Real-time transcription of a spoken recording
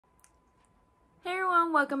Hey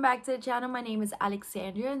everyone, welcome back to the channel. My name is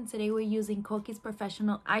Alexandria and today we're using Kokie's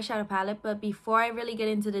professional eyeshadow palette. But before I really get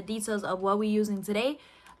into the details of what we're using today,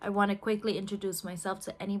 I want to quickly introduce myself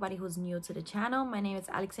to anybody who's new to the channel. My name is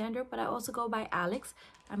Alexandria, but I also go by Alex.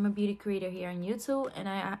 I'm a beauty creator here on YouTube and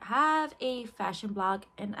I have a fashion blog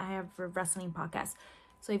and I have a wrestling podcast.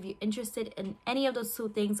 So if you're interested in any of those two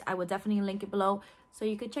things, I will definitely link it below so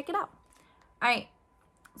you could check it out. Alright,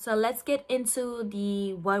 so let's get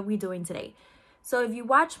into what we're doing today. So if you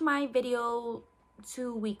watched my video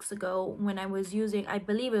 2 weeks ago when I was using, I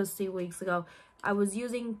believe it was 2 weeks ago, I was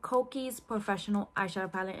using Kokie's professional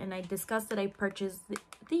eyeshadow palette and I discussed that I purchased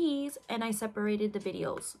these and I separated the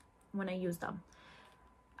videos when I used them.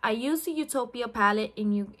 I used the Utopia palette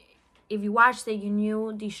and if you watched it, you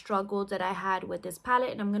knew the struggle that I had with this palette,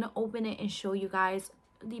 and I'm going to open it and show you guys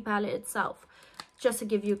the palette itself just to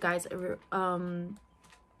give you guys a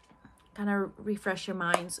kind of refresh your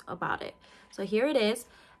minds about it. So here it is,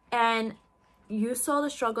 and you saw the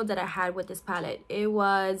struggle that I had with this palette. It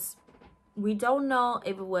was, we don't know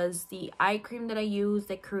if it was the eye cream that I used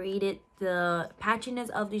that created the patchiness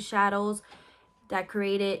of the shadows that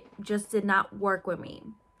just did not work with me.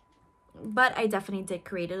 But I definitely did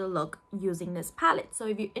create a look using this palette. So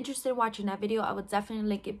if you're interested in watching that video, I will definitely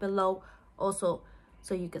link it below also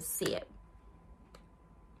so you can see it.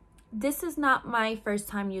 This is not my first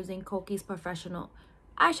time using Kokie's professional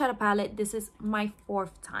eyeshadow palette. This is my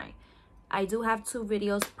 4th time. I do have 2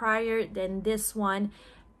 videos prior than this one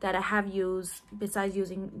that I have used. Besides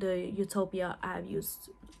using the Utopia, I have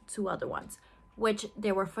used 2 other ones, which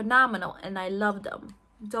they were phenomenal and I loved them.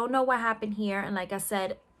 Don't know what happened here, and like I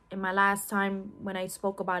said in my last time when I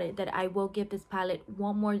spoke about it, that I will give this palette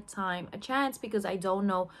one more time a chance because I don't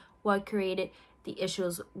know what created the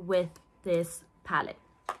issues with this palette.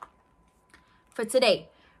 For today,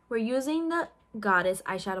 we're using the Goddess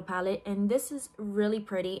eyeshadow palette, and this is really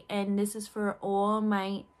pretty, and this is for all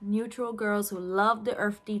my neutral girls who love the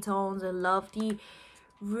earthy tones and love the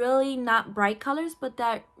really not bright colors, but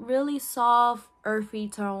that really soft earthy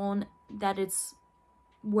tone that it's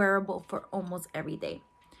wearable for almost every day.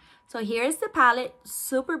 So here's the palette,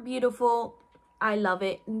 super beautiful. I love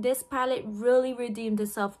it. This palette really redeemed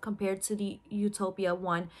itself compared to the Utopia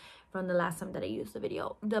one from the last time that I used the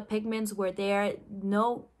video. The pigments were there,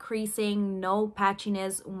 no creasing, no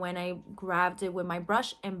patchiness when I grabbed it with my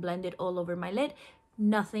brush and blended all over my lid,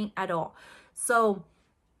 nothing at all. So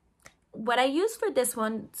what I used for this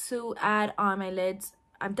one to add on my lids,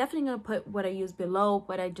 I'm definitely going to put what I use below,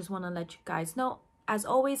 but I just want to let you guys know. As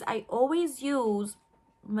always, I always use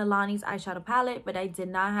Milani's eyeshadow palette, but I did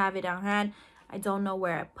not have it on hand. I don't know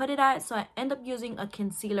where I put it at, so I end up using a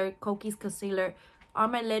concealer, Kokie's concealer, on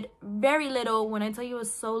my lid. Very little. When I tell you it's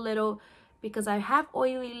so little, because I have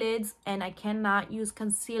oily lids and I cannot use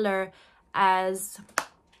concealer as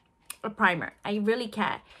a primer. I really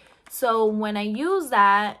can't. So when I use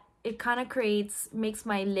that, it kind of makes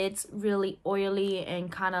my lids really oily and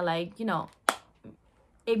kind of like, you know,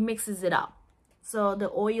 it mixes it up. So the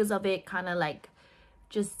oils of it kind of like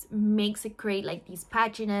just makes it create like these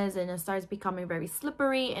patchiness, and it starts becoming very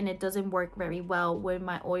slippery, and it doesn't work very well with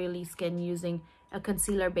my oily skin using a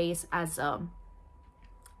concealer base as a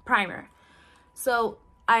primer. So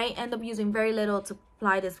I end up using very little to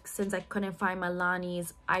apply this since I couldn't find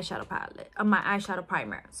Milani's eyeshadow palette, my eyeshadow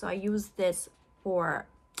primer. So I use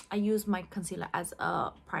my concealer as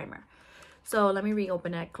a primer. So let me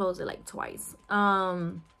reopen it, close it like twice.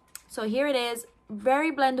 So here it is,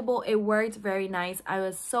 very blendable. It worked very nice. I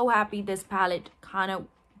was so happy this palette kind of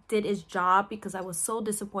did its job because I was so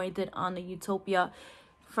disappointed on the Utopia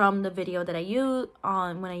from the video that I used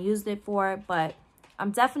when I used it for. But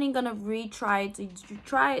I'm definitely gonna try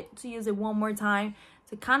to use it one more time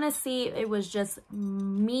to kind of see if it was just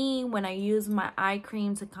me when I used my eye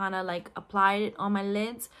cream to kind of like apply it on my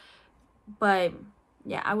lids. But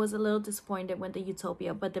yeah, I was a little disappointed with the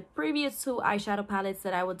Utopia. But the previous 2 eyeshadow palettes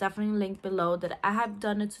that I will definitely link below that I have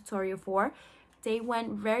done a tutorial for, they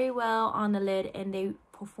went very well on the lid and they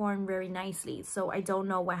performed very nicely. So I don't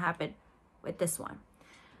know what happened with this one.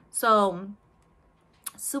 So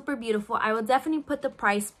super beautiful. I will definitely put the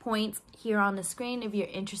price points here on the screen if you're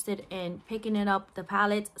interested in picking it up. The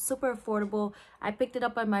palette, super affordable. I picked it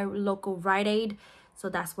up at my local Rite Aid, so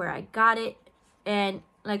that's where I got it. And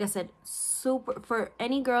like I said, super for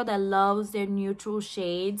any girl that loves their neutral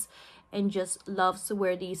shades and just loves to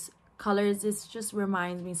wear these colors. This just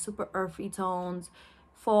reminds me super earthy tones,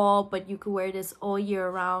 fall, but you could wear this all year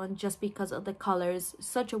round just because of the colors.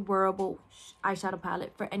 Such a wearable eyeshadow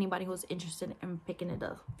palette for anybody who's interested in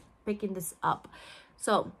picking this up.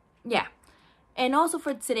 So yeah, And also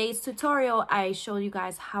for today's tutorial, I showed you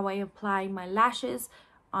guys how I apply my lashes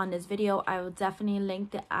on this video. I will definitely link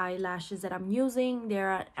the eyelashes that I'm using. They're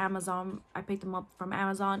at Amazon. I picked them up from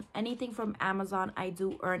Amazon. Anything from Amazon, I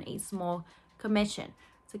do earn a small commission,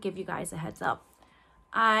 to give you guys a heads up.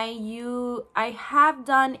 I have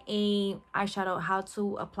done a eyeshadow, how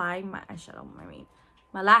to apply my eyeshadow,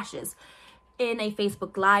 my lashes, in a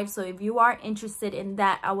Facebook Live. So if you are interested in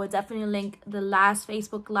that, I will definitely link the last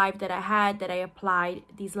Facebook Live that I had, that I applied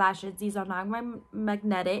these lashes. These are not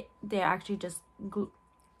magnetic. They're actually just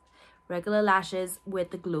regular lashes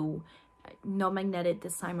with the glue. No magnetic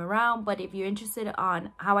this time around. But if you're interested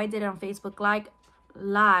on how I did it on Facebook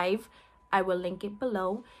Live, I will link it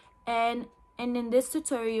below. And in this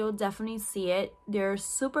tutorial, definitely see it. They're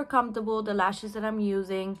super comfortable. The lashes that I'm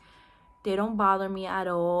using, they don't bother me at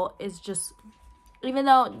all. It's just, even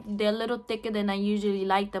though they're a little thicker than I usually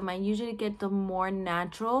like them, I usually get them more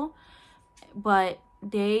natural, but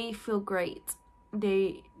they feel great.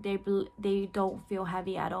 They don't feel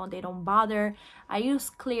heavy at all. They don't bother. I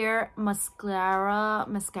use clear mascara.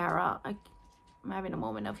 I'm having a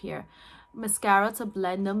moment of here. Mascara to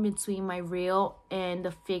blend them between my real and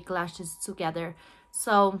the fake lashes together,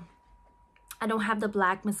 so I don't have the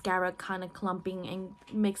black mascara kind of clumping and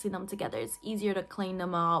mixing them together. It's easier to clean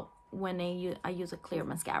them up when I use a clear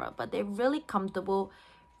mascara. But they're really comfortable,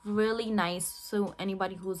 really nice. So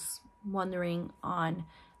anybody who's wondering on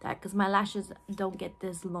that, because my lashes don't get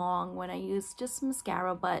this long when I use just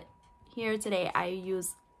mascara, but here today I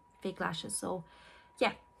use fake lashes. So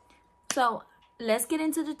yeah, so let's get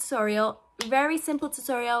into the tutorial. Very simple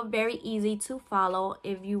tutorial, very easy to follow.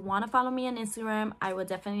 If you want to follow me on Instagram, I will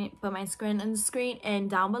definitely put my screen on the screen and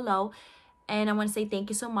down below. And I want to say thank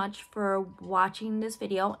you so much for watching this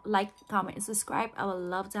video. Like, comment, and subscribe. I would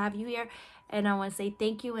love to have you here. And I want to say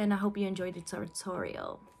thank you, and I hope you enjoyed the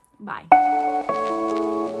tutorial. Bye.